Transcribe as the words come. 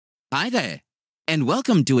Hi there, and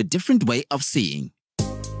welcome to A Different Way of Seeing.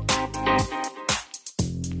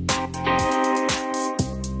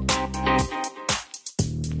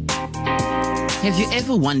 Have you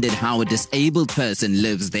ever wondered how a disabled person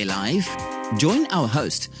lives their life? Join our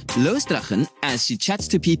host, Lois Drachen, as she chats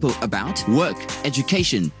to people about work,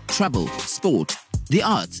 education, travel, sport, the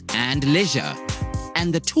arts, and leisure,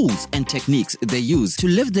 and the tools and techniques they use to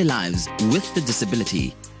live their lives with the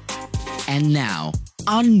disability. And now,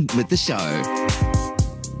 on with the show.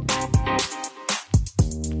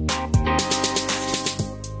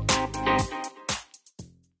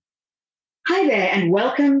 Hi there, and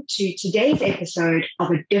welcome to today's episode of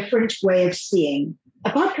A Different Way of Seeing, a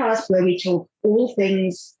podcast where we talk all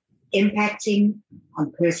things impacting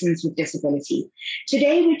on persons with disability.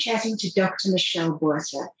 Today we're chatting to Dr. Michelle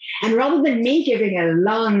Botha, and rather than me giving a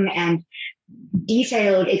long and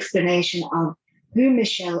detailed explanation of who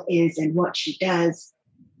Michelle is and what she does,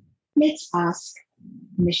 let's ask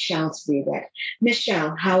Michelle to do that.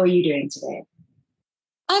 Michelle, how are you doing today?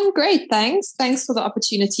 I'm great, thanks. Thanks for the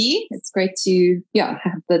opportunity. It's great to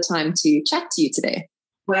have the time to chat to you today.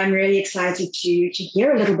 Well, I'm really excited to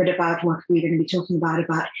hear a little bit about what we're going to be talking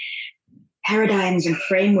about paradigms and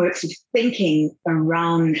frameworks of thinking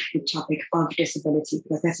around the topic of disability,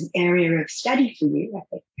 because that's an area of study for you, I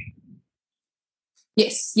think.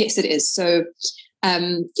 Yes, it is. So,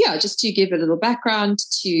 just to give a little background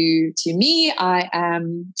to me, I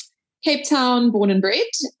am Cape Town born and bred,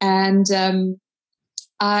 and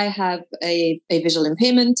I have a visual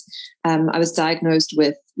impairment. I was diagnosed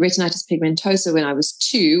with retinitis pigmentosa when I was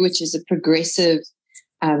 2, which is a progressive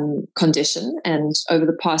condition. And over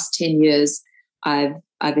the past 10 years, I've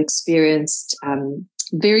experienced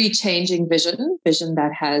very changing vision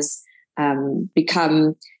that has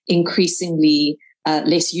become increasingly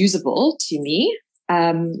less usable to me.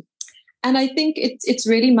 And I think it's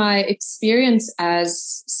really my experience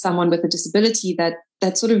as someone with a disability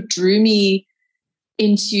that sort of drew me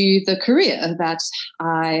into the career that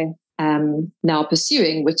I am now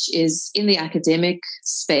pursuing, which is in the academic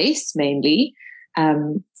space mainly.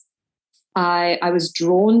 I was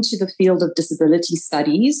drawn to the field of disability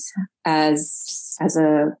studies as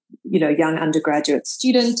a young undergraduate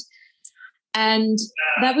student. And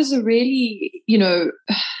that was a really,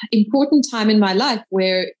 important time in my life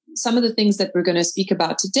where some of the things that we're going to speak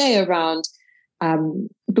about today around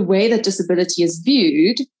the way that disability is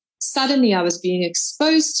viewed, suddenly I was being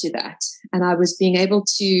exposed to that. And I was being able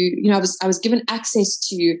to, I was given access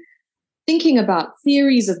to thinking about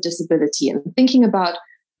theories of disability and thinking about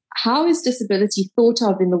how is disability thought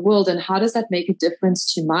of in the world and how does that make a difference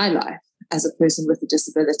to my life as a person with a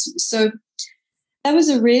disability. So that was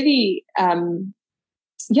a really,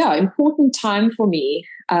 important time for me,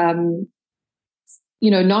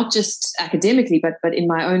 not just academically, but in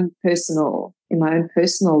my own personal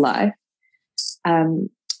life. So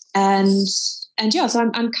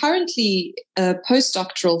I'm currently a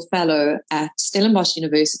postdoctoral fellow at Stellenbosch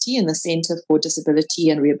University in the Center for Disability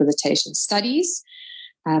and Rehabilitation Studies.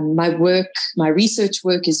 My research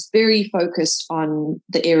work is very focused on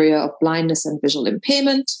the area of blindness and visual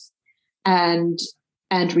impairment and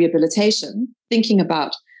rehabilitation, thinking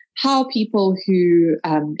about how people who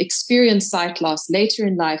experience sight loss later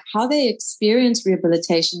in life, how they experience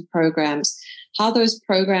rehabilitation programs, how those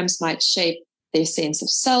programs might shape their sense of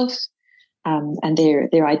self and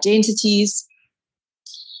their identities.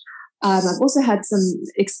 I've also had some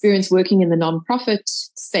experience working in the nonprofit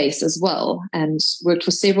space as well, and worked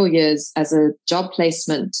for several years as a job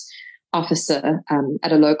placement officer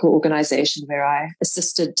at a local organization where I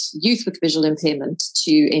assisted youth with visual impairment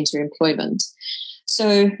to enter employment.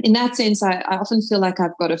 So in that sense, I often feel like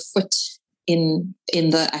I've got a foot in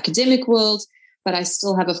the academic world, but I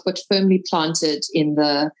still have a foot firmly planted in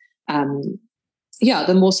the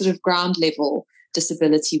more sort of ground level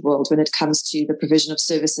disability world when it comes to the provision of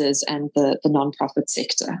services and the nonprofit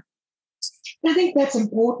sector. I think that's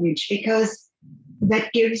important because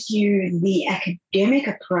that gives you the academic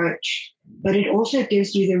approach, but it also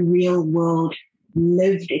gives you the real world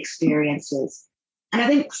lived experiences. And I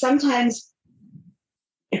think sometimes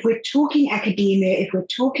if we're talking academia, if we're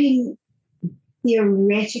talking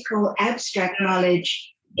theoretical, abstract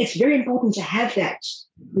knowledge, it's very important to have that,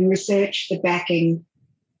 the research, the backing,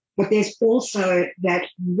 but there's also that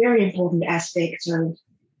very important aspect of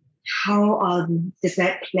how does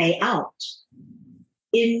that play out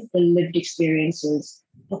in the lived experiences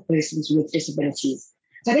of persons with disabilities.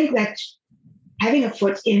 So I think that having a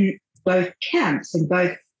foot in both camps and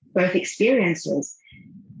both experiences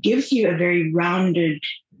gives you a very rounded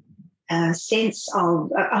sense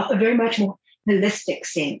of a very much more holistic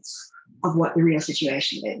sense of what the real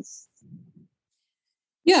situation is.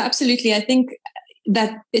 Yeah, absolutely. I think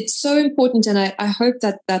that it's so important, and I hope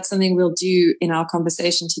that that's something we'll do in our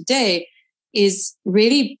conversation today, is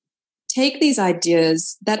really take these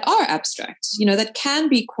ideas that are abstract, that can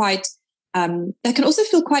be quite, that can also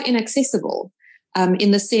feel quite inaccessible,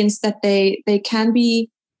 in the sense that they can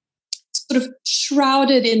be sort of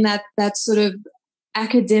shrouded in that sort of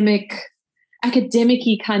academic-y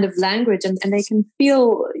kind of language, and they can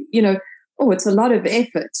feel, it's a lot of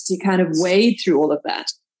effort to kind of wade through all of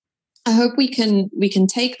that. I hope we can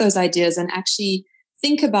take those ideas and actually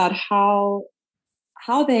think about how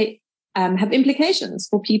they have implications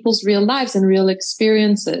for people's real lives and real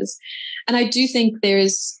experiences. And I do think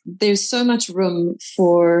there's so much room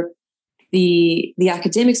for the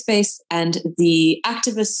academic space and the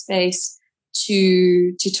activist space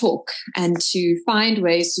to talk and to find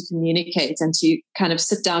ways to communicate and to kind of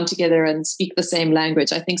sit down together and speak the same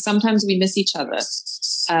language. I think sometimes we miss each other,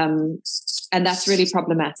 and that's really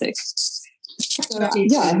problematic. So,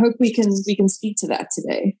 I hope we can speak to that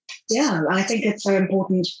today. Yeah, I think it's so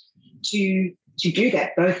important to do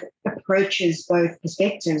that. Both approaches, both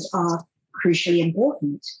perspectives are crucially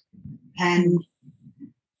important, and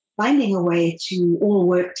finding a way to all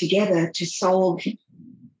work together to solve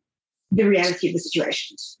the reality of the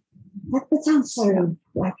situations. That sounds so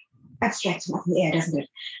like abstract and up in the air, doesn't it?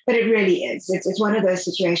 But it really is. It's one of those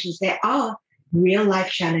situations. There are real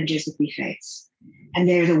life challenges that we face, and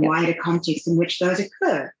there's a wider context in which those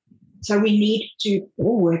occur. So we need to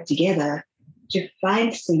all work together to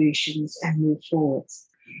find solutions and move forwards.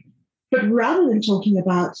 But rather than talking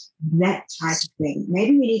about that type of thing,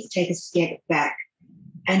 maybe we need to take a step back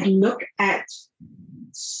and look at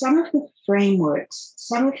some of the frameworks,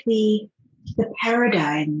 some of the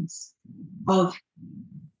paradigms of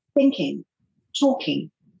thinking,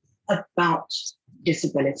 talking about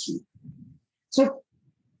disability. So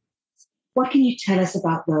what can you tell us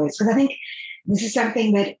about those? Because I think this is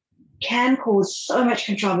something that can cause so much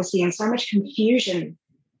controversy and so much confusion.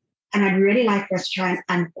 And I'd really like for us to try and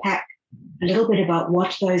unpack a little bit about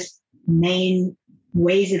what those main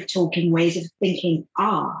ways of talking, ways of thinking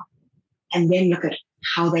are, and then look at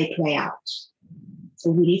how they play out. So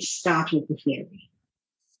we need to start with the theory.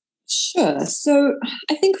 Sure. So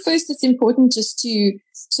I think first it's important just to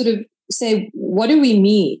sort of say, what do we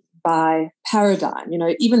mean by paradigm?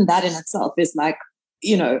 Even that in itself is like,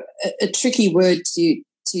 a tricky word to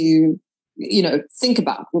think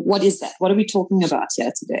about. What is that? What are we talking about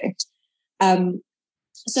here today?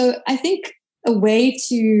 So I think a way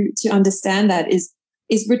to understand that is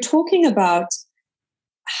we're talking about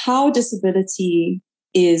how disability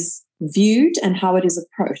is viewed and how it is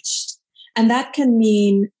approached. And that can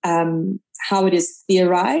mean how it is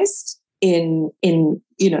theorized in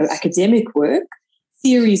academic work,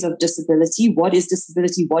 theories of disability, what is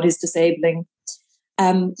disability, what is disabling.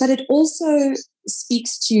 But it also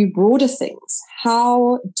speaks to broader things.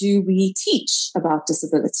 How do we teach about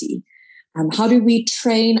disability? How do we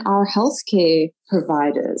train our healthcare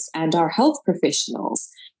providers and our health professionals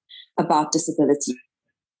about disability?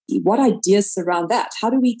 What ideas surround that? How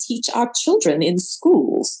do we teach our children in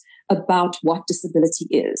schools about what disability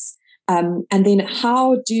is? And then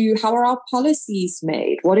how are our policies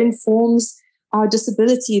made? What informs our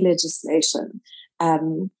disability legislation?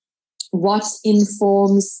 What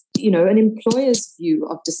informs, an employer's view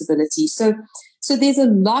of disability? So there's a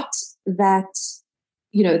lot that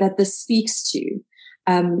this speaks to.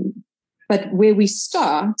 But where we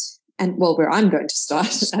start, and where I'm going to start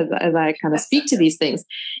as I kind of speak to these things,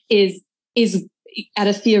 is at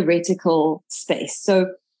a theoretical space. So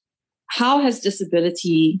how has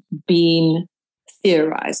disability been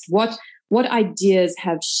theorized? What ideas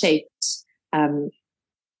have shaped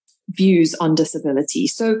views on disability?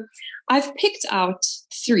 So I've picked out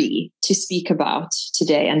 3 to speak about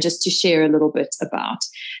today and just to share a little bit about.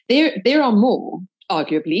 There are more,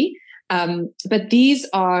 arguably, but these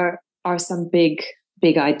are some big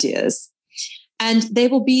ideas. And they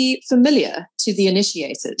will be familiar to the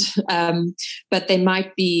initiated, but they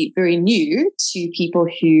might be very new to people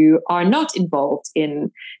who are not involved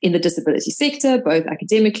in the disability sector, both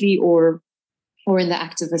academically or in the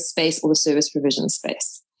activist space or the service provision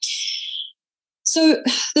space. So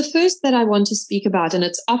the first that I want to speak about, and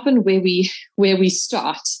it's often where we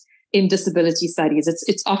start in disability studies,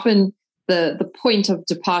 it's often the point of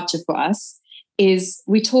departure for us, is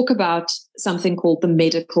we talk about something called the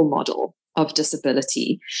medical model of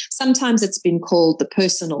disability. Sometimes it's been called the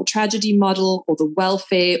personal tragedy model or the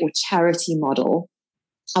welfare or charity model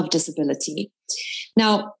of disability.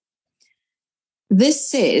 Now, this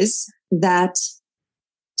says that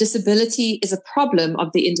disability is a problem of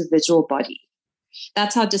the individual body.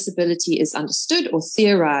 That's how disability is understood or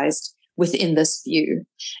theorized within this view.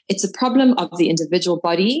 It's a problem of the individual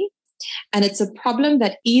body, and it's a problem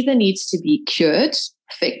that either needs to be cured,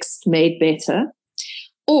 fixed, made better,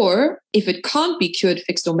 or if it can't be cured,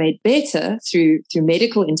 fixed, or made better through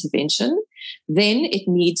medical intervention, then it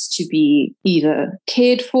needs to be either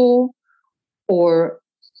cared for or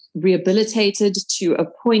rehabilitated to a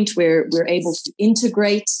point where we're able to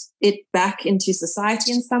integrate it back into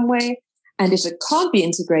society in some way. And if it can't be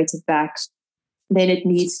integrated back, then it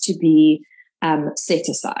needs to be set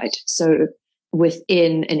aside. So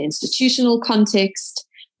within an institutional context,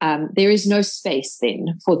 there is no space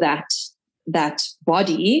then for that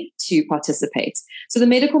body to participate. So the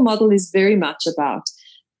medical model is very much about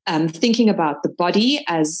thinking about the body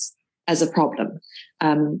as a problem.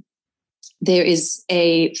 There is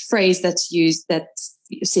a phrase that's used that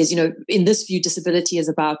says, in this view, disability is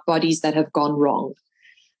about bodies that have gone wrong.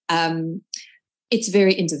 It's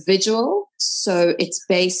very individual. So it's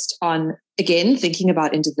based on, again, thinking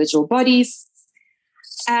about individual bodies.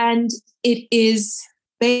 And it is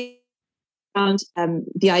based on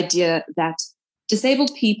the idea that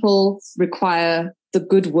disabled people require the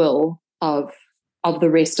goodwill of the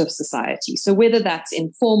rest of society. So whether that's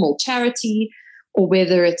informal charity or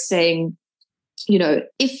whether it's saying,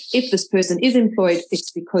 if this person is employed,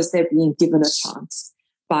 it's because they're being given a chance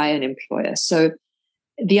by an employer. So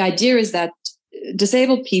the idea is that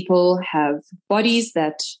disabled people have bodies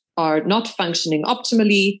that are not functioning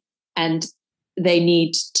optimally, and they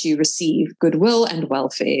need to receive goodwill and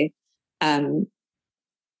welfare. So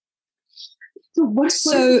what are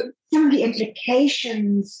some of the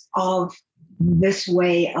implications of this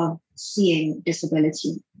way of seeing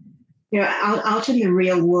disability? Out in the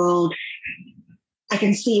real world, I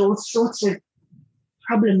can see all sorts of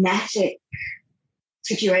problematic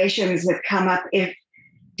situations that come up if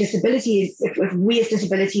we as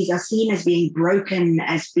disabilities are seen as being broken,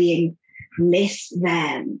 as being less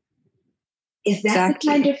than. Is that exactly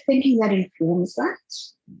the kind of thinking that informs that?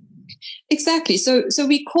 Exactly. So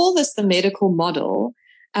we call this the medical model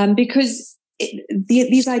because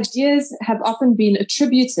these ideas have often been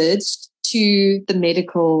attributed to the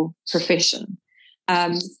medical profession.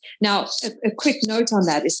 Now, a quick note on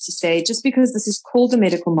that is to say, just because this is called the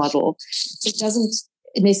medical model, it doesn't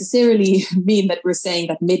necessarily mean that we're saying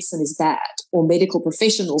that medicine is bad or medical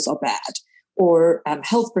professionals are bad or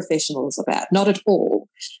health professionals are bad. Not at all.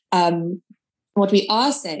 What we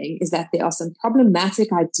are saying is that there are some problematic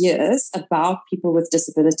ideas about people with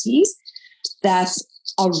disabilities that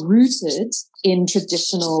are rooted in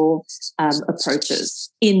traditional approaches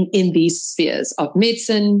in these spheres of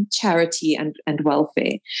medicine, charity, and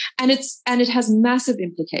welfare. And it has massive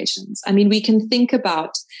implications. I mean, we can think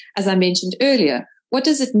about, as I mentioned earlier, what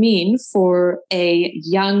does it mean for a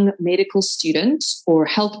young medical student or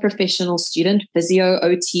health professional student, physio,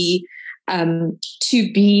 OT,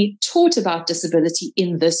 to be taught about disability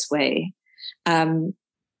in this way,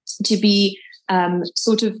 to be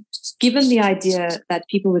sort of given the idea that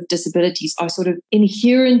people with disabilities are sort of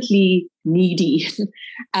inherently needy.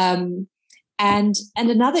 And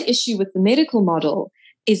another issue with the medical model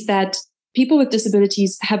is that people with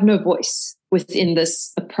disabilities have no voice within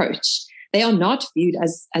this approach. They are not viewed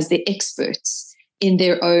as the experts in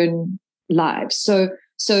their own lives. So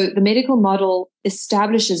the medical model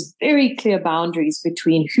establishes very clear boundaries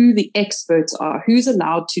between who the experts are, who's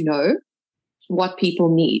allowed to know what people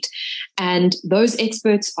need. And those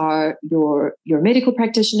experts are your medical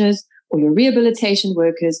practitioners or your rehabilitation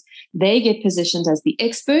workers. They get positioned as the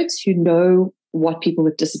experts who know what people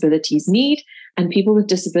with disabilities need, and people with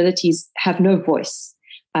disabilities have no voice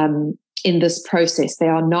in this process. They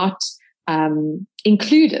are not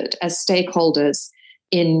included as stakeholders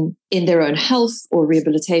in their own health or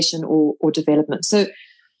rehabilitation or development. So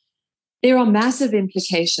there are massive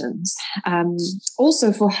implications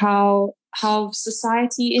also for how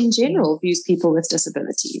society in general views people with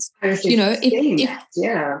disabilities. Because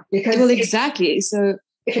exactly. So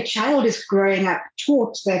if a child is growing up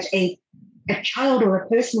taught that a child or a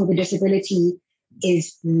person with a disability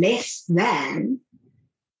is less than,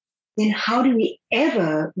 then how do we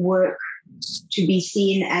ever work to be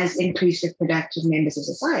seen as inclusive, productive members of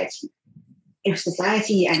society? If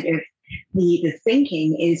society and if the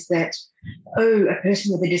thinking is that, a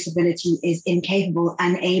person with a disability is incapable,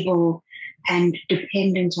 unable, and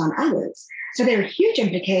dependent on others. So there are huge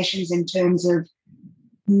implications in terms of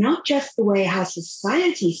not just the way how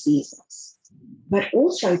society sees us, but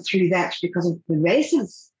also through that, because of the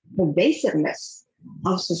pervasiveness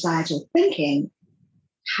of societal thinking,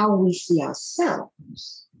 how we see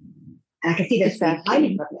ourselves. And I can see that's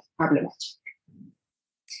highly problematic.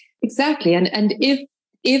 Exactly. And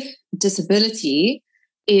if disability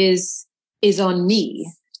is on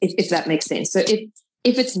me, if that makes sense. So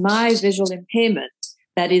if it's my visual impairment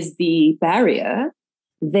that is the barrier,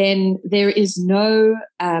 then there's no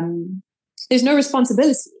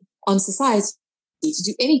responsibility on society to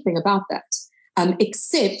do anything about that,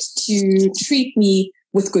 except to treat me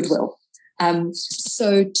with goodwill.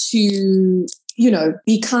 So to,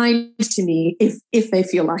 be kind to me if they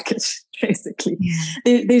feel like it, basically.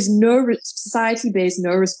 There's society bears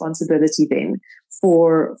no responsibility then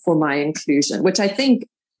for my inclusion, which I think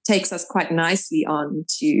takes us quite nicely on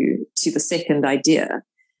to the second idea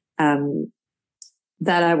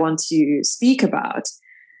that I want to speak about.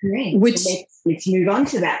 Great. Which let's move on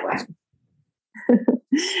to that one.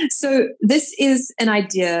 So this is an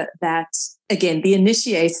idea that, again, the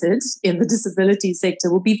initiated in the disability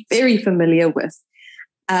sector will be very familiar with.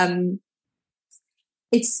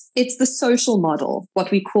 It's the social model,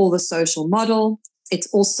 what we call the social model. It's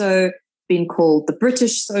also been called the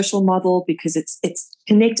British social model because it's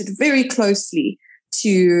connected very closely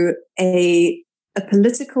to a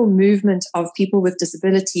political movement of people with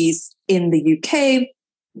disabilities in the UK,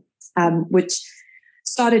 which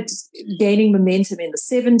started gaining momentum in the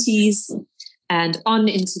 70s and on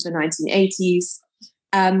into the 1980s.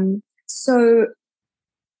 So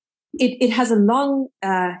it has a long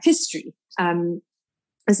history.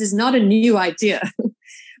 This is not a new idea.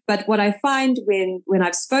 But what I find when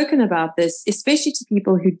I've spoken about this, especially to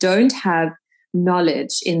people who don't have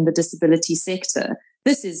knowledge in the disability sector,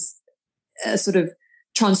 this is a sort of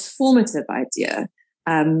transformative idea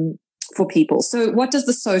for people. So what does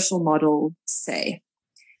the social model say?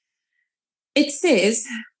 It says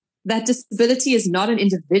that disability is not an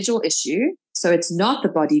individual issue, so it's not the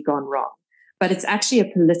body gone wrong, but it's actually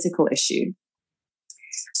a political issue.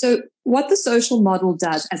 So what the social model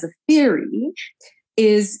does as a theory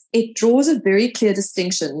is it draws a very clear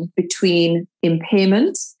distinction between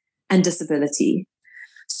impairment and disability.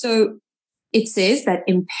 So it says that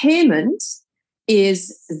impairment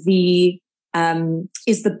is the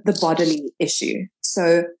bodily issue.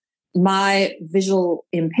 So my visual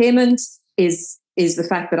impairment is the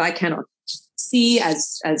fact that I cannot see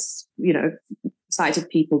as sighted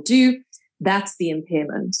people do. That's the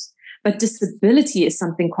impairment. But disability is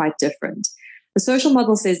something quite different. The social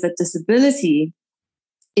model says that disability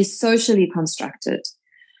is socially constructed.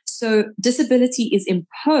 So disability is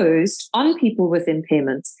imposed on people with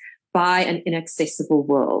impairments by an inaccessible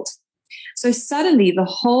world. So suddenly the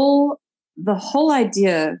whole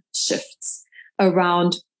idea shifts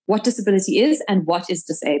around what disability is and what is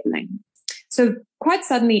disabling. So quite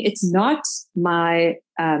suddenly, it's not my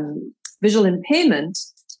visual impairment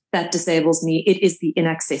that disables me. It is the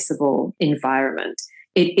inaccessible environment.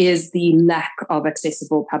 It is the lack of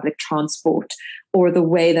accessible public transport, or the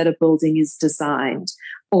way that a building is designed,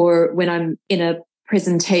 or when I'm in a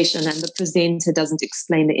presentation and the presenter doesn't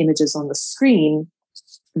explain the images on the screen.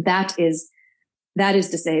 That is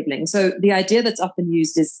disabling. So the idea that's often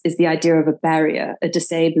used is the idea of a barrier, a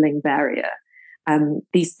disabling barrier.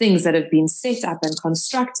 These things that have been set up and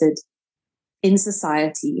constructed in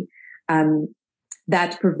society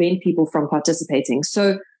that prevent people from participating.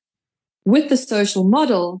 So with the social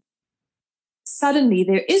model, suddenly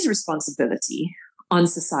there is responsibility on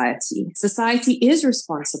society. Society is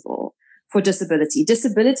responsible for disability.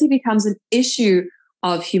 Disability becomes an issue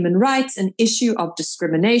of human rights, an issue of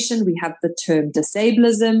discrimination. We have the term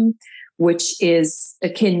disablism, which is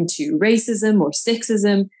akin to racism or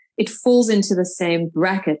sexism. It falls into the same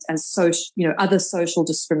bracket as other social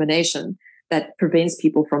discrimination that prevents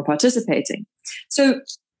people from participating. So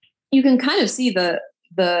you can kind of see the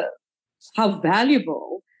how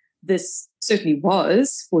valuable this certainly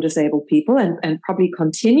was for disabled people and probably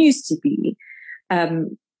continues to be.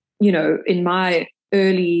 In my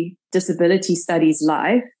early disability studies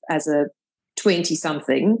life as a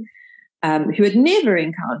 20-something who had never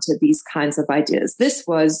encountered these kinds of ideas, this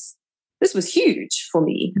was huge for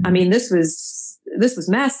me. I mean, this was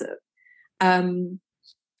massive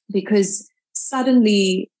because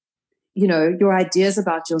suddenly, your ideas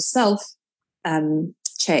about yourself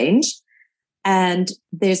change, and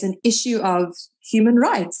there's an issue of human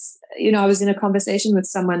rights. I was in a conversation with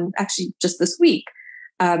someone actually just this week,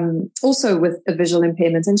 also with a visual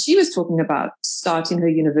impairment, and she was talking about starting her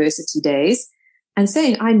university days and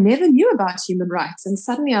saying, I never knew about human rights. And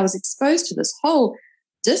suddenly I was exposed to this whole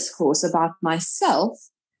discourse about myself.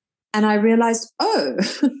 And I realized, oh,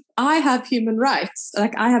 I have human rights.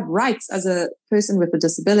 Like, I have rights as a person with a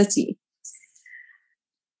disability.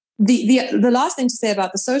 The last thing to say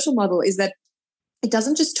about the social model is that it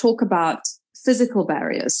doesn't just talk about physical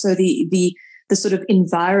barriers. So the sort of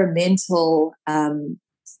environmental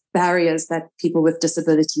barriers that people with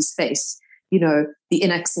disabilities face, the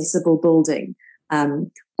inaccessible building,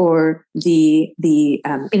 or the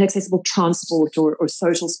inaccessible transport or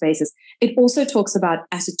social spaces. It also talks about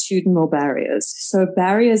attitudinal barriers, so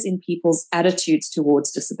barriers in people's attitudes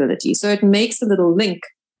towards disability. So it makes a little link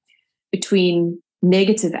between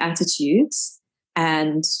negative attitudes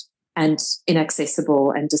and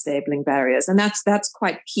inaccessible and disabling barriers, and that's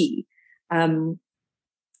quite key. And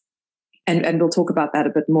we'll talk about that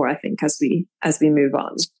a bit more, I think, as we move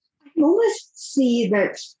on. I can almost see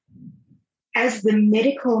that as the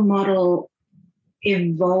medical model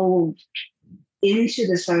evolved into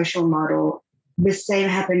the social model, the same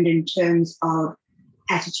happened in terms of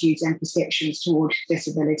attitudes and perceptions towards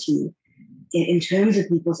disability, in terms of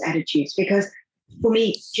people's attitudes. Because for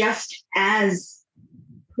me, just as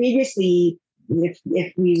previously,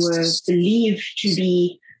 if we were believed to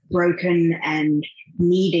be broken and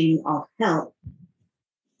needing of help,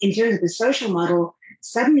 in terms of the social model,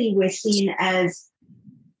 suddenly we're seen as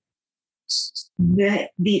the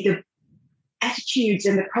attitudes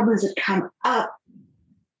and the problems that come up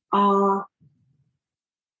are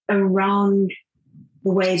around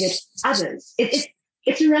the way that others,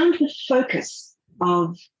 it's around the focus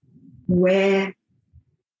of where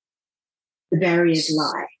the barriers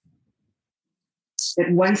lie.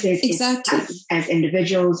 That one says exactly. It's us as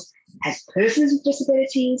individuals, as persons with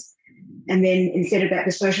disabilities, and then instead of that,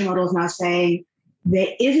 the social model is now saying there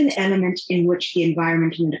is an element in which the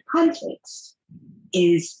environmental and the context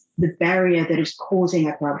is the barrier that is causing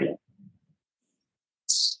a problem.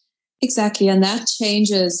 Exactly, and that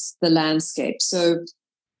changes the landscape. So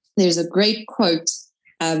there's a great quote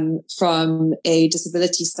from a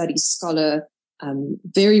disability studies scholar,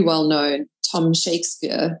 very well known, Tom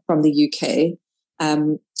Shakespeare from the UK.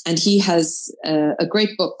 And he has a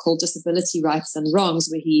great book called Disability Rights and Wrongs,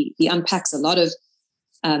 where he unpacks a lot of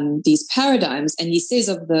these paradigms. And he says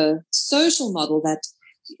of the social model that,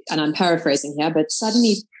 and I'm paraphrasing here, but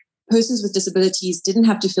suddenly persons with disabilities didn't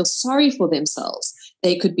have to feel sorry for themselves.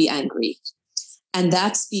 They could be angry. And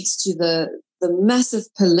that speaks to the massive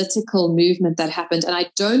political movement that happened. And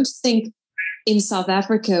I don't think in South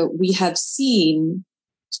Africa we have seen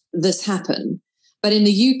this happen. But in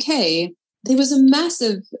the UK, there was a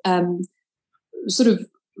massive sort of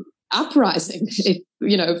uprising,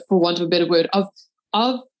 for want of a better word,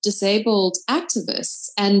 of disabled activists,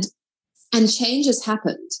 and changes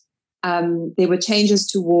happened. There were changes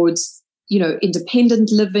towards, independent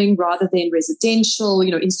living rather than residential,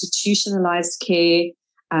 institutionalized care.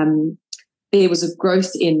 There was a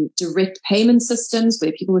growth in direct payment systems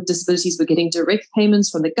where people with disabilities were getting direct payments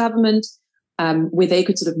from the government, where they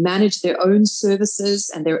could sort of manage their own services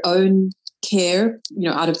and their own care,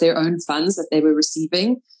 out of their own funds that they were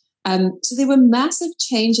receiving. So there were massive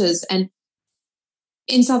changes. And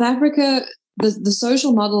in South Africa, the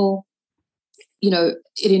social model,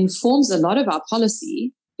 it informs a lot of our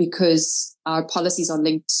policy, because our policies are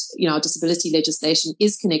linked, our disability legislation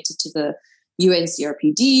is connected to the UN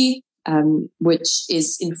CRPD, which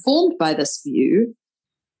is informed by this view.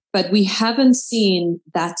 But we haven't seen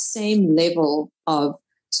that same level of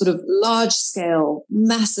sort of large-scale,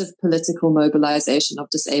 massive political mobilization of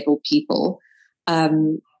disabled people.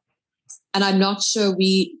 And I'm not sure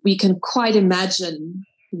we can quite imagine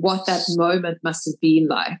what that moment must have been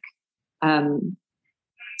like,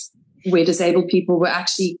 where disabled people were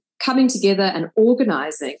actually coming together and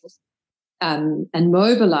organizing and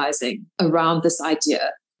mobilizing around this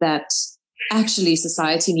idea that actually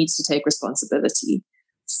society needs to take responsibility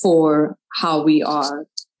for how we are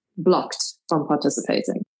blocked from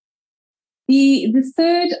participating. The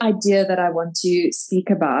third idea that I want to speak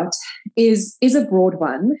about is a broad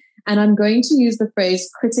one, and I'm going to use the phrase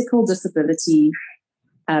critical disability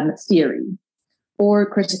theory or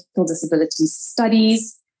critical disability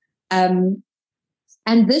studies. And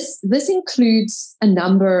this includes a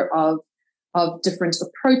number of different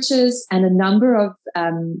approaches and a number of,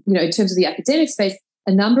 in terms of the academic space,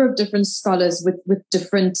 a number of different scholars with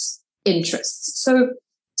different interests. So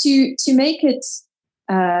to make it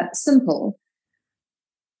simple,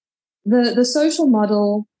 the social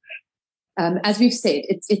model, as we've said,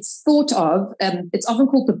 it's thought of, it's often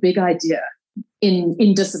called the big idea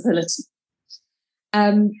in disability.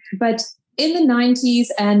 But in the 90s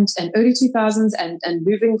and early 2000s and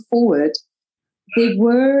moving forward, there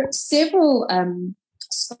were several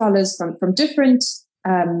scholars from different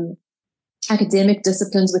academic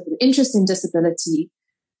disciplines with an interest in disability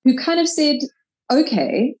who kind of said,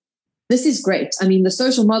 okay, this is great. I mean, the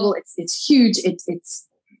social model, it's huge. It's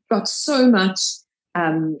got so much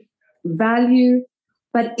value.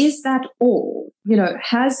 But is that all?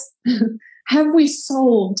 Have we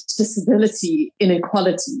solved disability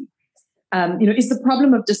inequality? Is the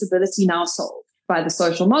problem of disability now solved by the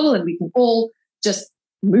social model and we can all just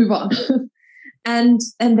move on? and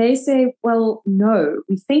they say, well, no,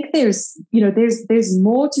 we think there's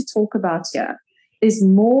more to talk about here. There's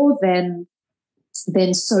more than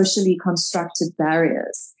socially constructed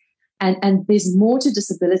barriers. And there's more to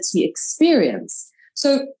disability experience.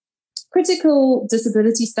 So critical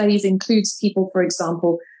disability studies includes people, for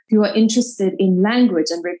example, who are interested in language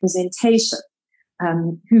and representation,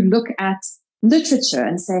 who look at literature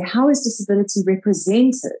and say, how is disability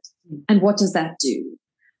represented and what does that do?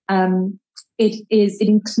 It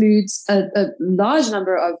includes a large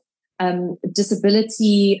number of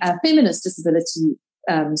feminist disability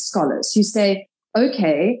scholars who say,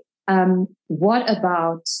 okay, what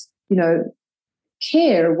about,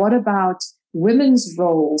 care? What about women's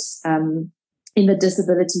roles in the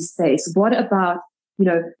disability space? What about,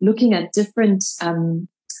 looking at different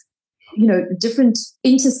different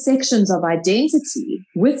intersections of identity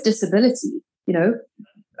with disability?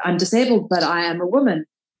 I'm disabled, but I am a woman.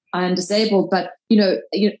 I am disabled, but,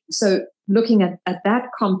 so looking at that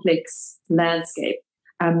complex landscape,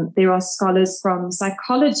 there are scholars from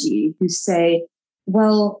psychology who say,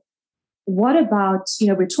 well, what about,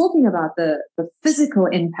 we're talking about the physical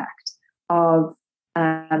impact of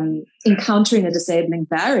encountering a disabling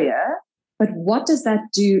barrier, but what does that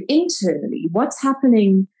do internally? What's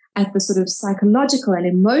happening at the sort of psychological and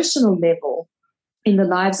emotional level in the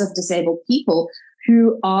lives of disabled people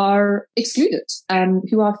who are excluded,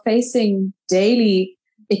 who are facing daily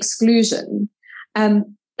exclusion?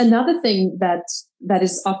 Another thing that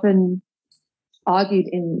is often argued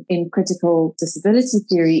in critical disability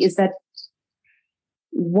theory is that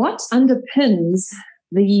what underpins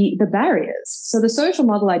the barriers. So the social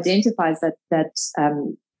model identifies that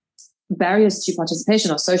barriers to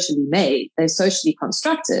participation are socially made, they're socially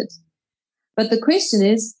constructed. But the question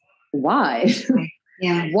is, why?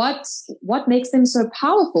 Yeah. What makes them so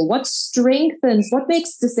powerful? What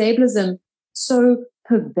makes disablism so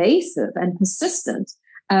pervasive and persistent?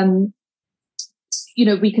 We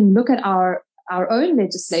can look at our own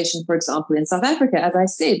legislation, for example, in South Africa, as I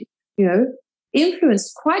said,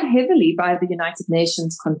 influenced quite heavily by the United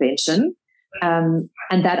Nations Convention, and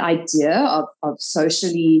that idea of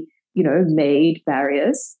socially, made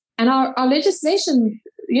barriers. And our legislation,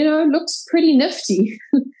 looks pretty nifty.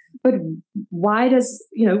 But why does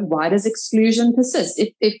exclusion persist?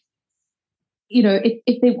 If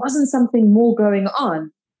there wasn't something more going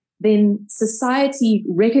on, then society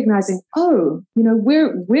recognizing,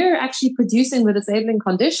 we're actually producing the disabling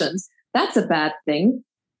conditions, that's a bad thing.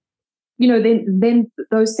 Then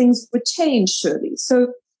those things would change surely.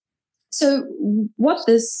 So what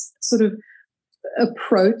this sort of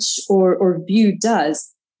approach or view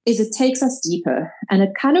does is it takes us deeper and it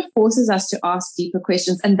kind of forces us to ask deeper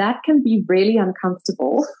questions. And that can be really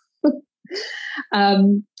uncomfortable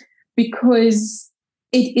because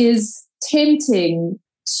it is tempting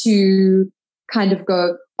to kind of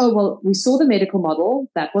go, oh, well, we saw the medical model,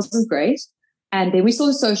 that wasn't great. And then we saw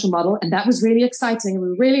the social model and that was really exciting. And we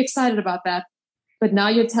were really excited about that. But now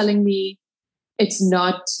you're telling me it's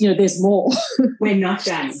not, there's more. We're not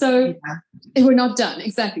done. We're not done.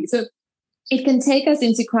 Exactly. So it can take us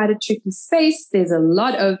into quite a tricky space. There's a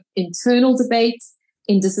lot of internal debate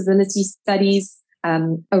in disability studies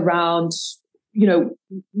around,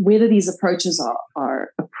 whether these approaches are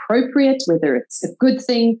appropriate, whether it's a good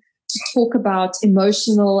thing to talk about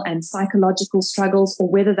emotional and psychological struggles, or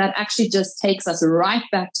whether that actually just takes us right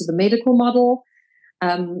back to the medical model.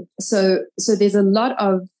 So there's a lot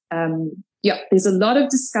of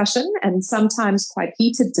discussion and sometimes quite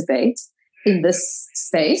heated debate in this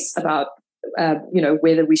space about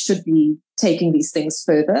whether we should be taking these things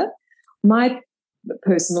further. My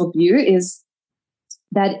personal view is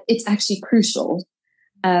that it's actually crucial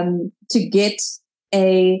to get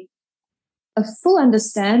a full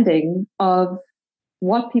understanding of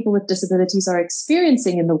what people with disabilities are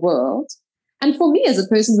experiencing in the world. And for me as a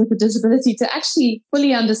person with a disability to actually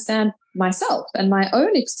fully understand myself and my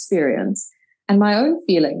own experience and my own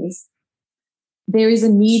feelings, there is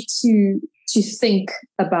a need to think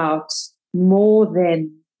about more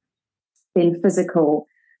than physical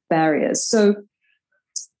barriers. So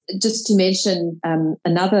just to mention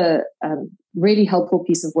another really helpful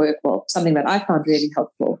piece of work, well, something that I found really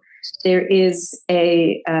helpful, there is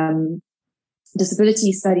a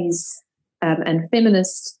disability studies and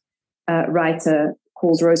feminist writer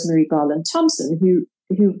called Rosemary Garland Thompson, who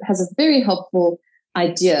has a very helpful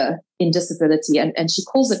idea in disability, and she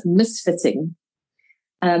calls it misfitting.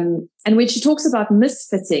 And when she talks about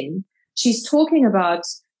misfitting, she's talking about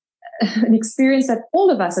an experience that all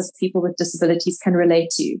of us as people with disabilities can relate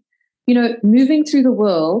to. You know, moving through the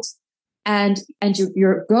world and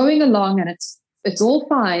you're going along and it's all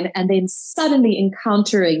fine, and then suddenly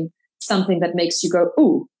encountering something that makes you go,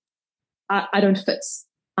 "Ooh, I don't fit.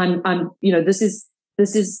 I'm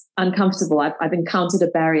this is uncomfortable. I've encountered a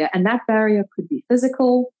barrier," and that barrier could be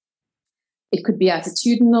physical, it could be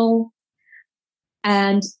attitudinal,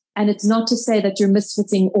 and it's not to say that you're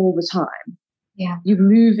misfitting all the time. Yeah, you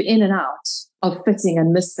move in and out of fitting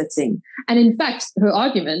and misfitting, and in fact, her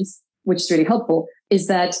argument, which is really helpful, is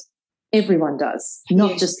that everyone does,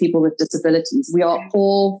 not just people with disabilities. We are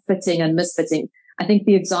all fitting and misfitting. I think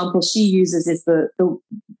the example she uses is the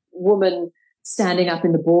woman standing up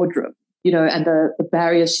in the boardroom, and the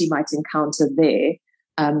barriers she might encounter there.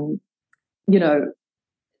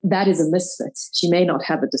 That is a misfit. She may not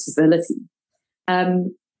have a disability.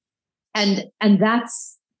 And that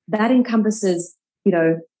encompasses,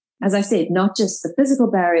 as I said, not just the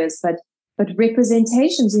physical barriers, but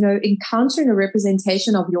representations, encountering a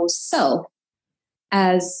representation of yourself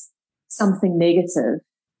as something negative.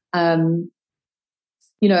 I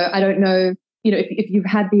don't know, if you've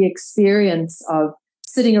had the experience of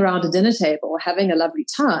sitting around a dinner table, having a lovely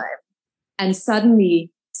time, and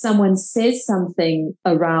suddenly someone says something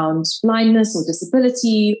around blindness or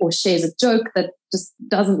disability, or shares a joke that just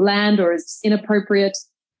doesn't land or is inappropriate,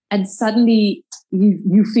 and suddenly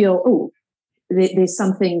you feel, oh, there's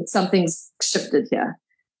something's shifted here.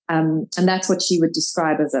 And that's what she would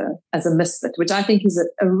describe as a misfit, which I think is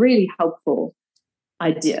a really helpful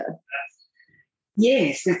idea.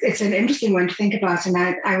 Yes, it's an interesting one to think about. And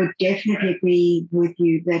I would definitely agree with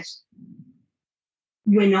you that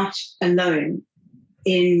we're not alone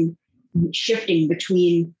in shifting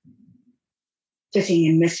between fitting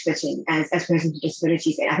and misfitting as persons with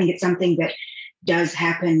disabilities. I think it's something that does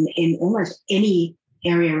happen in almost any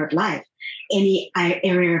area of life, any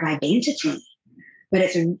area of identity. But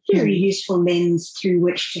it's a very useful lens through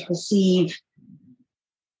which to perceive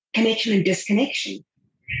connection and disconnection,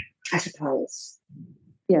 I suppose.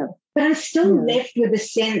 Yeah. But I'm still left with a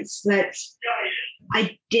sense that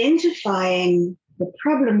identifying the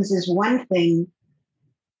problems is one thing,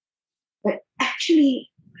 but actually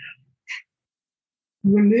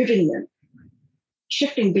removing them,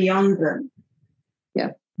 shifting beyond them,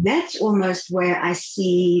 that's almost where I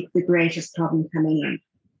see the greatest problem coming in.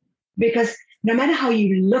 Because no matter how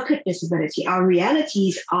you look at disability, our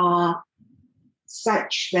realities are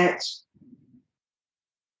such that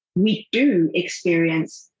we do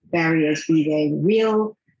experience barriers, be they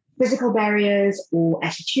real physical barriers or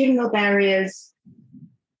attitudinal barriers.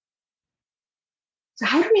 So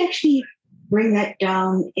how do we actually bring that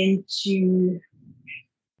down into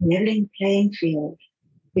leveling playing field,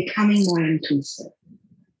 becoming more inclusive?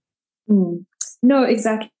 No,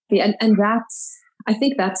 exactly. And I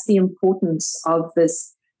think that's the importance of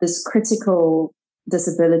this critical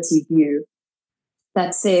disability view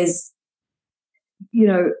that says,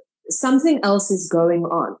 something else is going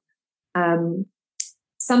on.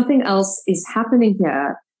 Something else is happening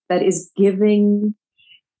here that is giving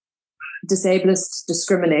disableist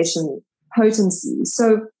discrimination potency.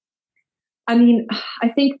 So, I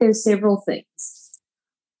think there's several things.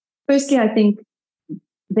 Firstly, I think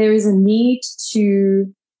there is a need to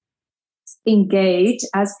engage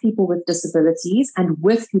as people with disabilities and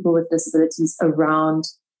with people with disabilities around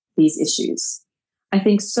these issues. I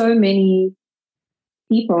think so many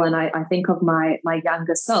people, and I think of my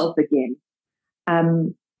younger self again,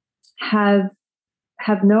 have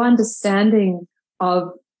no understanding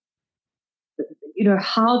of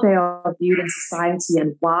how they are viewed in society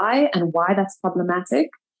and why that's problematic.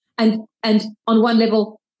 And on one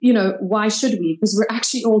level, why should we? Because we're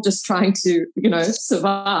actually all just trying to,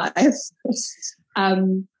 survive.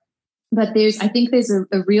 But I think there's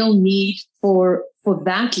a real need for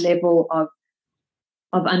that level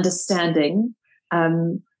of understanding,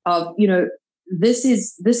 of, this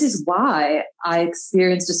is why I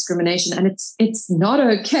experience discrimination, and it's not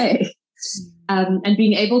okay. And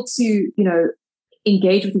being able to,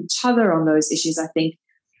 engage with each other on those issues, I think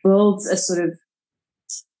builds a sort of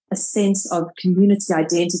a sense of community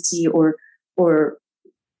identity or a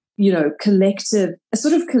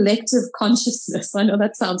sort of collective consciousness. I know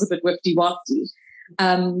that sounds a bit wifty-wafty,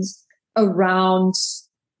 around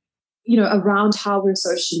how we're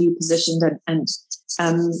socially positioned and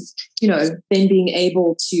then being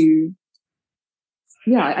able to,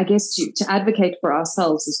 I guess to advocate for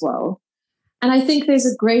ourselves as well. And I think there's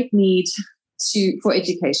a great need for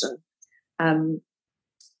education.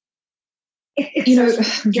 It's so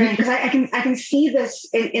strange because I can see this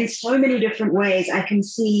in so many different ways. I can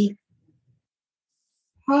see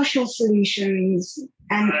partial solutions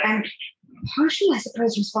and partial, I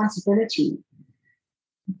suppose, responsibility.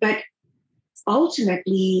 But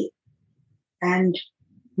ultimately, and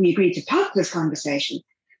we agreed to park this conversation,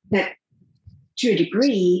 that to a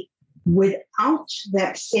degree, without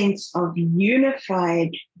that sense of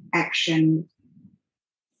unified action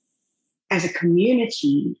as a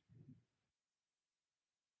community,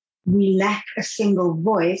 we lack a single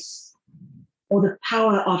voice or the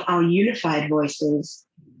power of our unified voices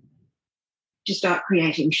to start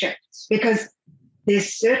creating shifts. Because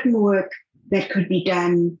there's certain work that could be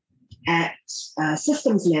done at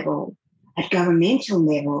systems level, at governmental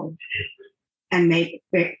level, and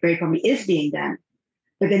very probably is being done.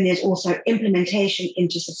 But then there's also implementation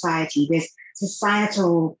into society. There's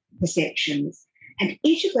societal perceptions. And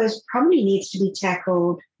each of those probably needs to be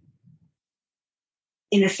tackled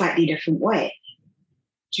in a slightly different way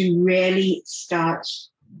to really start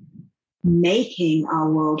making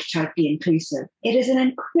our world totally inclusive. It is an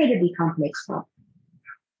incredibly complex problem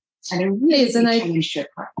and a really challenge to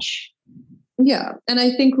approach. Yeah, and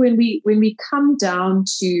I think when we come down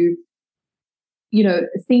to,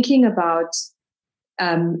 thinking about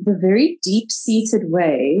the very deep-seated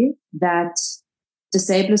way that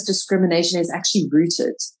disableist discrimination is actually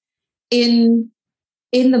rooted in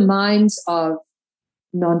the minds of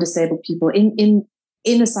non-disabled people in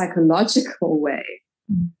a psychological way,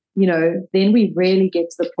 then we really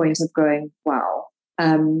get to the point of going, wow,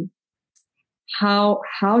 how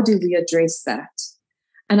do we address that?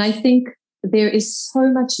 And I think there is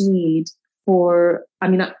so much need for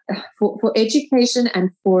education and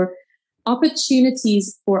for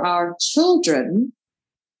opportunities for our children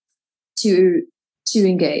to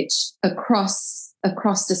engage across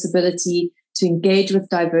disability, to engage with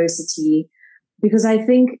diversity, because I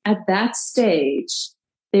think at that stage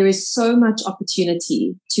there is so much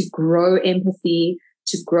opportunity to grow empathy,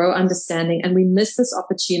 to grow understanding, and we miss this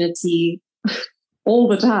opportunity all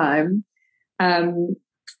the time.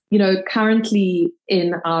 Currently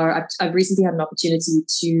I've recently had an opportunity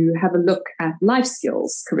to have a look at life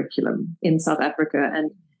skills curriculum in South Africa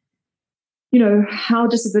and, how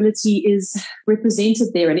disability is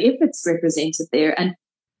represented there and if it's represented there.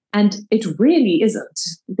 And it really isn't.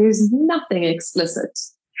 There's nothing explicit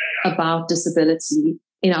about disability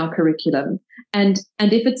in our curriculum. And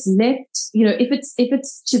if it's left, if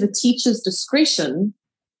it's to the teacher's discretion,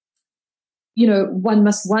 one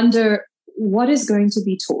must wonder what is going to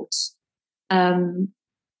be taught.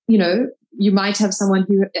 You might have someone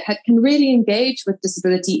who can really engage with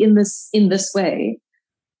disability in this way,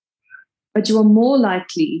 but you are more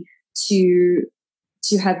likely to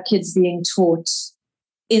have kids being taught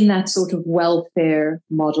in that sort of welfare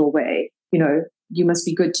model way. You must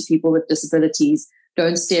be good to people with disabilities.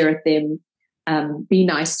 Don't stare at them. Be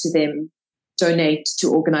nice to them. Donate to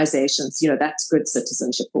organizations. That's good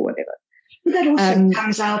citizenship or whatever. But that also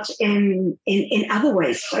comes out in other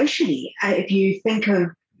ways socially. If you think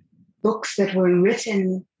of books that were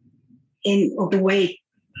written or the way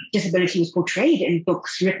disability was portrayed in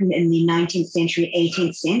books written in the 19th century,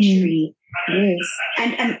 18th century. Yes.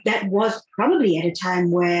 And that was probably at a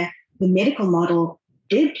time where the medical model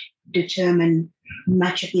did determine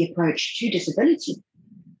much of the approach to disability,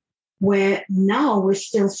 where now we're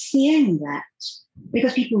still seeing that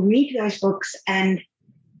because people read those books and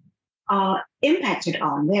are impacted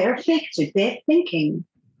on, they're affected, their thinking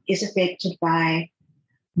is affected by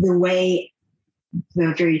the way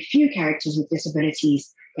the very few characters with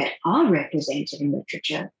disabilities that are represented in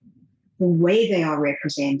literature, the way they are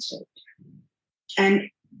represented. And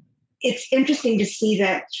it's interesting to see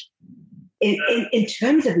that in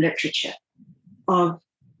terms of literature, and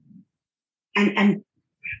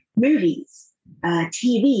movies,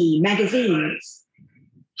 TV, magazines,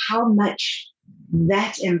 how much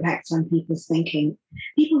that impacts on people's thinking.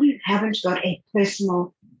 People who haven't got a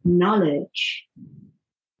personal knowledge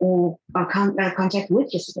or contact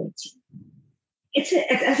with disability. It's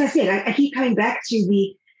as I said, I keep coming back to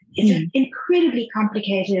it's an incredibly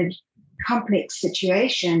complicated, complex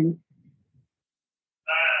situation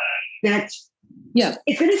that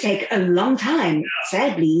it's going to take a long time,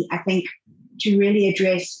 sadly, I think, to really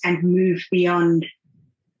address and move beyond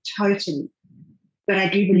totally. But I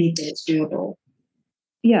do believe that it's doable.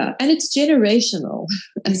 Yeah, and it's generational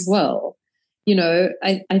as well.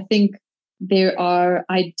 I think there are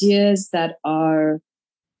ideas that are,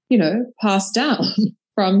 passed down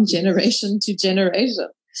from generation to generation.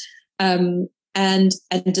 And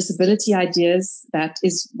disability ideas, that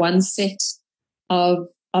is one set of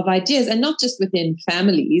ideas, and not just within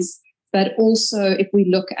families, But also if we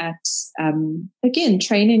look at, again,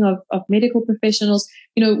 training of medical professionals,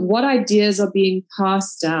 what ideas are being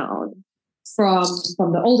passed down from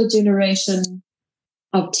the older generation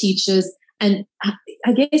of teachers. And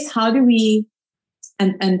I guess how do we,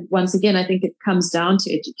 and once again, I think it comes down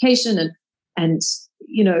to education and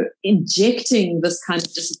injecting this kind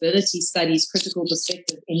of disability studies critical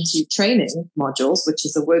perspective into training modules, which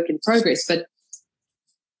is a work in progress. But,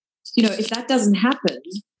 if that doesn't happen,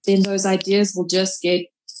 then those ideas will just get,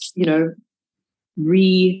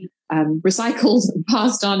 recycled and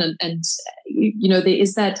passed on. And there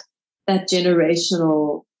is that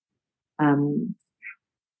generational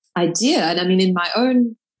idea. And I mean, in my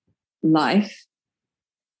own life,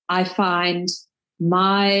 I find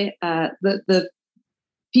the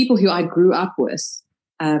people who I grew up with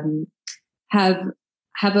have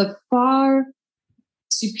a far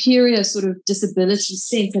superior sort of disability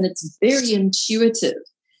sense, and it's very intuitive.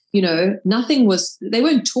 They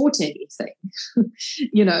weren't taught anything,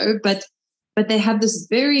 but they have this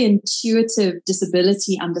very intuitive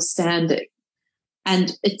disability understanding.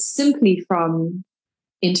 And it's simply from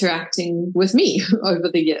interacting with me over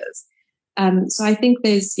the years. So I think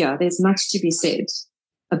there's much to be said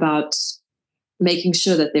about making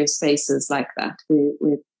sure that there's spaces like that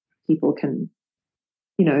where people can,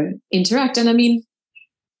 interact. And I mean,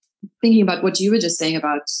 thinking about what you were just saying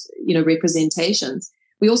about, representations,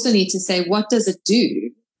 we also need to say, what does it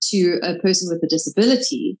do to a person with a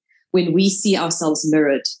disability when we see ourselves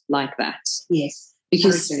mirrored like that? Yes.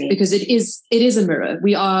 Because it is a mirror.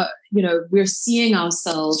 We are, we're seeing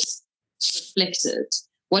ourselves reflected.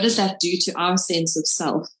 What does that do to our sense of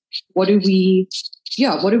self? What do we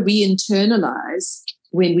internalize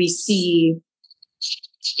when we see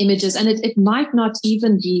images? And it might not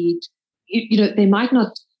even be, they might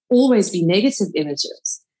not always be negative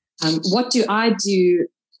images. What do I do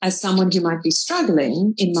as someone who might be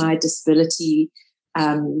struggling in my disability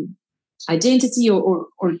identity or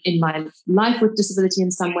in my life with disability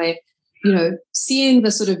in some way, seeing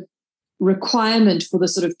the sort of requirement for the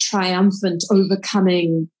sort of triumphant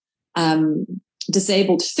overcoming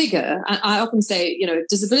disabled figure. I often say,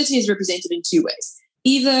 disability is represented in two ways.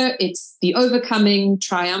 Either it's the overcoming,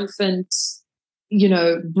 triumphant,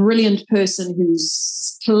 brilliant person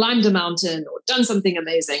who's climbed a mountain or done something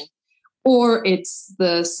amazing, or it's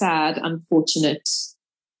the sad, unfortunate,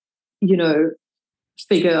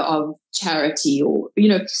 figure of charity, or,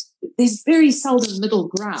 there's very seldom middle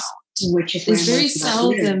ground. Which is there's very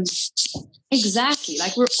seldom. Exactly.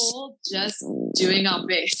 Like we're all just doing our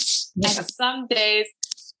best. Yeah. And some days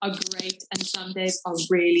are great and some days are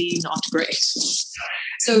really not great.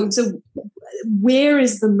 So where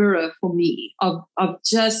is the mirror for me of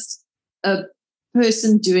just a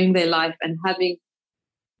person doing their life and having,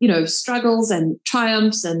 struggles and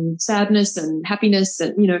triumphs and sadness and happiness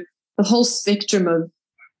and, the whole spectrum of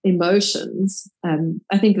emotions.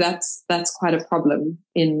 I think that's quite a problem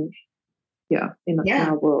in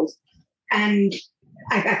our world. And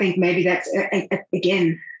I think maybe that's,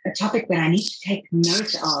 again, a topic that I need to take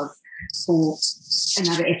note of for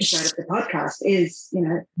another episode of the podcast is,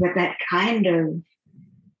 that kind of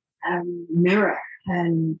mirror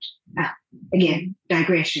and, again,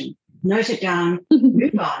 digression. Note it down,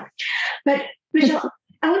 move on. But Rachel,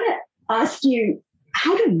 I want to ask you,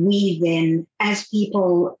 how do we then, as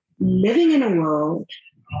people living in a world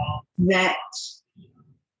that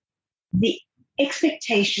the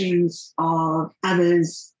expectations of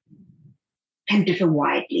others can differ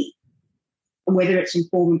widely, whether it's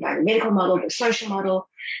informed by the medical model, the social model,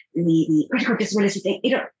 the critical disability thing,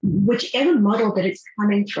 whichever model that it's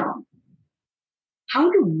coming from, how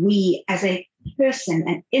do we as a person,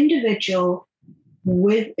 an individual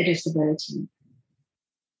with a disability,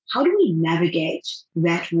 how do we navigate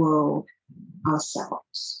that world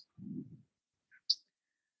ourselves?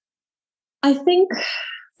 I think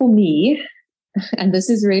for me, and this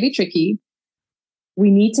is really tricky,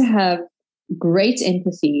 we need to have great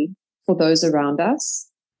empathy for those around us.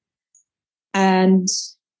 And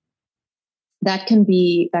that can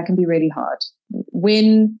be really hard.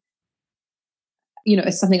 When,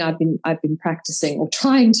 it's something I've been practicing or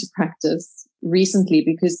trying to practice recently,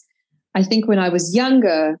 because I think when I was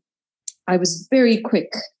younger, I was very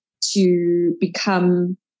quick to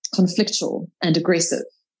become conflictual and aggressive.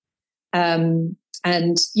 And,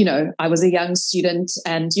 I was a young student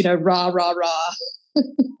and, rah, rah, rah,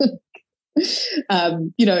 in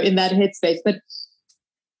that headspace. But,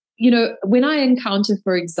 when I encounter,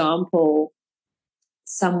 for example,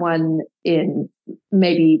 someone in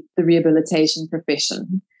maybe the rehabilitation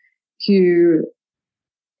profession who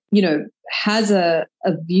has a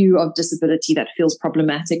view of disability that feels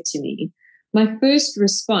problematic to me, my first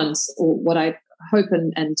response, or what I hope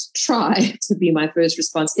and try to be my first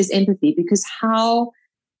response, is empathy. Because how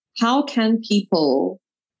can people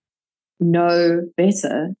know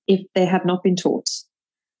better if they have not been taught?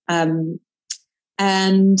 And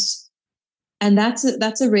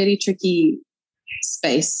that's a really tricky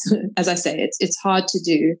space. As I say, it's hard to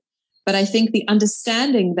do, but I think the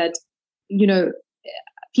understanding that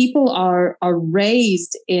people are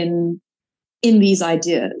raised in these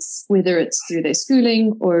ideas, whether it's through their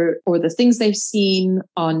schooling or the things they've seen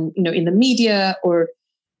on in the media or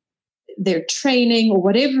their training or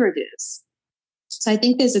whatever it is. So I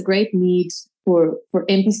think there's a great need for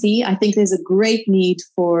empathy. I think there's a great need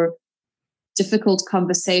for difficult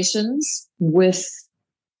conversations with,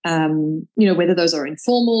 whether those are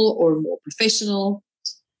informal or more professional.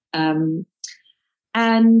 And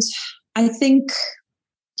I think,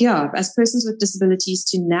 as persons with disabilities,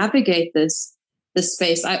 to navigate this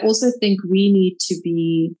space, I also think we need to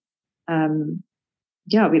be,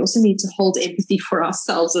 we also need to hold empathy for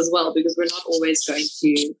ourselves as well, because we're not always going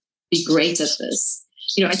to be great at this.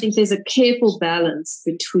 I think there's a careful balance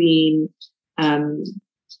between, I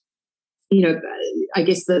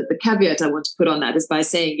guess the caveat I want to put on that is by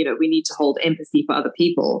saying, we need to hold empathy for other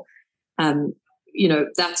people.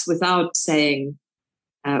 That's without saying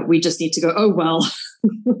we just need to go, oh, well,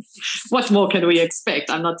 what more can we expect?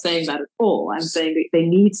 I'm not saying that at all. I'm saying that there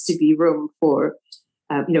needs to be room for,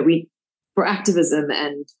 for activism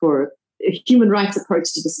and for a human rights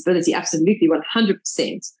approach to disability. Absolutely,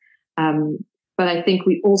 100%. But I think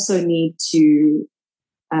we also need to,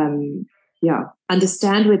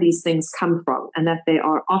 understand where these things come from, and that they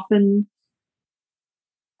are often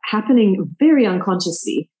happening very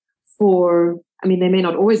unconsciously they may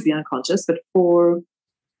not always be unconscious, but for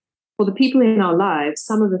the people in our lives,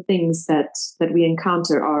 some of the things that we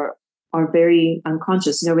encounter are very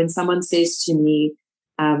unconscious. When someone says to me,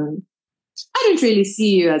 I don't really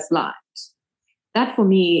see you as blind, that for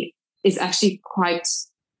me is actually quite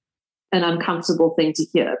an uncomfortable thing to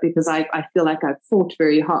hear, because I feel like I've fought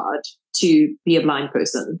very hard to be a blind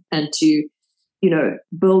person and to,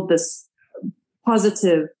 build this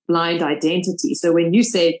positive blind identity. So when you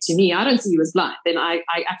say to me, I don't see you as blind, then I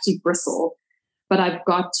actually bristle. But I've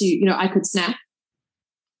got to, I could snap,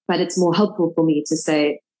 but it's more helpful for me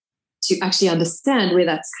to actually understand where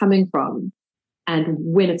that's coming from and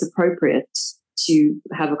when it's appropriate to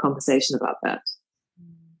have a conversation about that.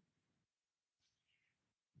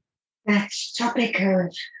 That topic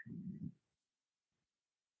of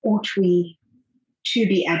ought we to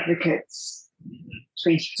be advocates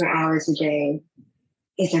 24 hours a day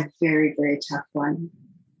is a very, very tough one,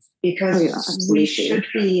 because we should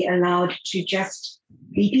be allowed to just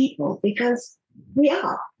be people, because we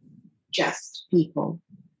are just people.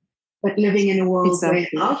 But living in a world where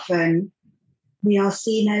often we are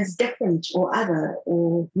seen as different or other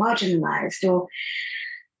or marginalized, or,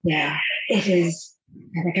 it is,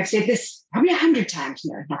 I think I've said this probably 100 times,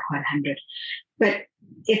 no, not quite 100, but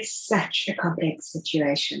it's such a complex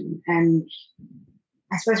situation. And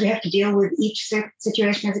I suppose we have to deal with each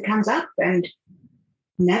situation as it comes up and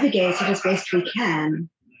navigate it as best we can.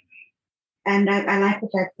 And I like the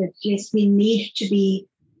fact that, yes, we need to be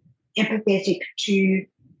empathetic to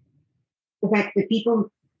the fact that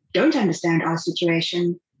people don't understand our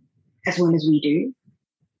situation as well as we do,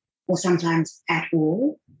 or sometimes at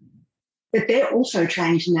all. But they're also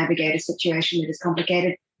trying to navigate a situation that is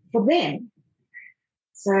complicated for them.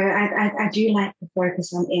 So I do like the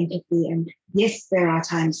focus on empathy. And yes, there are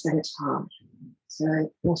times that it's hard.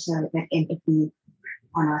 So also that empathy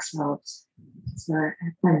on ourselves. So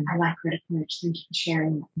I like that approach. Thank you for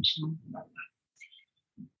sharing that, Michelle.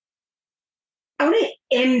 I want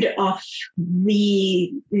to end off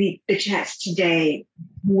the chats today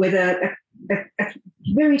with a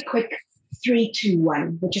very quick 3, 2,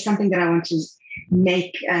 1, which is something that I want to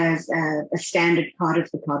make as a standard part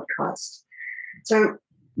of the podcast. So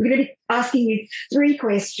we're going to be asking you 3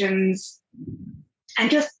 questions and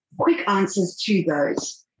just quick answers to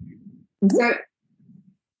those. So,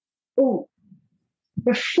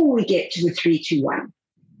 before we get to the 3, 2, 1,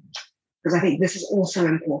 because I think this is also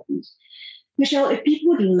important, Michelle, if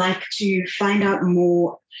people would like to find out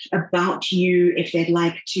more about you, if they'd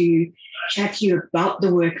like to chat to you about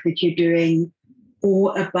the work that you're doing,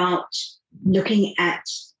 or about looking at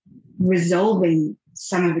resolving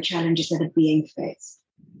some of the challenges that are being faced,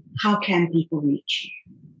 how can people reach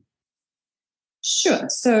you? Sure.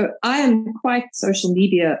 So I am quite social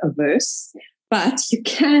media averse, but you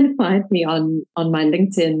can find me on my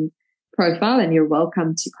LinkedIn profile, and you're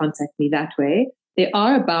welcome to contact me that way. There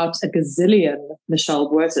are about a gazillion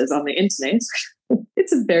Michelle Bothas on the internet.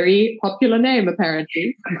 It's a very popular name,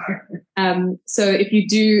 apparently. So if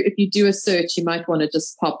you do a search, you might want to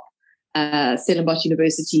just pop Stellenbosch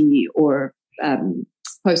University or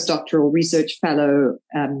postdoctoral research fellow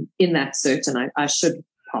in that search, and I should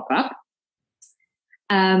pop up.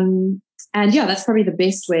 And yeah, that's probably the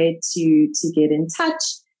best way to get in touch.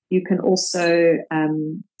 You can also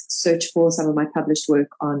search for some of my published work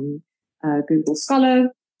on Google Scholar.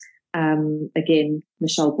 Again,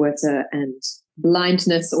 Michelle Botha and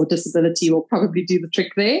blindness or disability will probably do the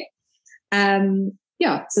trick there.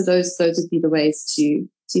 Yeah, so those would be the ways to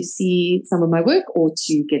see some of my work or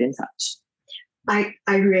to get in touch.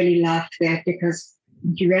 I really laughed that, because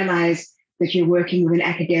you realize that you're working with an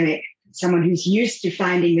academic, someone who's used to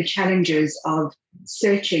finding the challenges of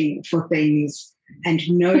searching for things and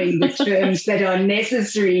knowing the terms that are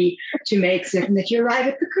necessary to make certain that you arrive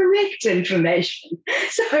at the correct information.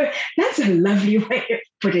 So that's a lovely way of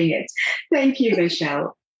putting it. Thank you,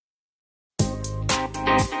 Michelle.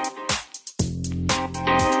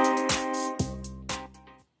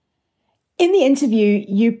 In the interview,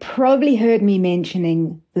 you probably heard me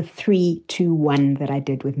mentioning the 3-2-1 that I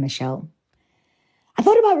did with Michelle. I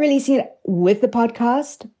thought about releasing it with the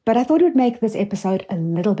podcast, but I thought it would make this episode a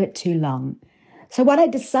little bit too long. So what I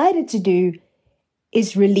decided to do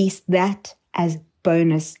is release that as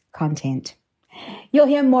bonus content. You'll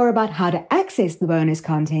hear more about how to access the bonus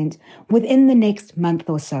content within the next month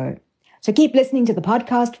or so. So keep listening to the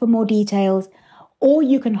podcast for more details, or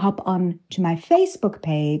you can hop on to my Facebook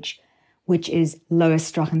page, which is Lois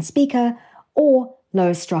Strachan Speaker, or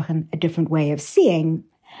Lois Strachan, A Different Way of Seeing,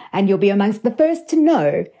 and you'll be amongst the first to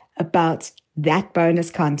know about that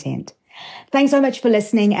bonus content. Thanks so much for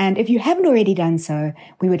listening, and if you haven't already done so,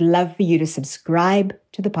 we would love for you to subscribe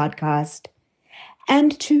to the podcast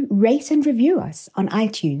and to rate and review us on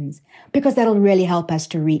iTunes, because that'll really help us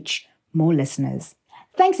to reach more listeners.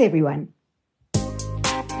 Thanks, everyone.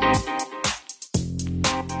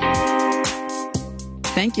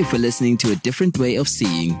 Thank you for listening to A Different Way of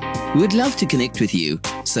Seeing. We would love to connect with you,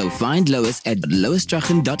 so find Lois at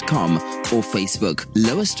loisstrachan.com or Facebook,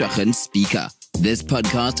 Lois Strachan Speaker. This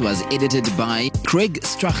podcast was edited by Craig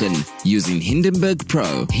Strachan using Hindenburg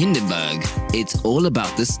Pro. Hindenburg, it's all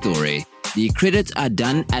about the story. The credits are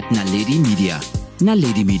done at Naledi Media.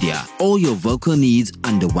 Naledi Media, all your vocal needs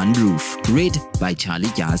under one roof. Read by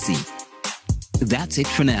Charlie Yasi. That's it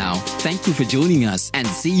for now. Thank you for joining us, and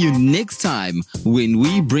see you next time when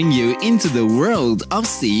we bring you into the world of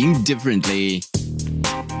seeing differently.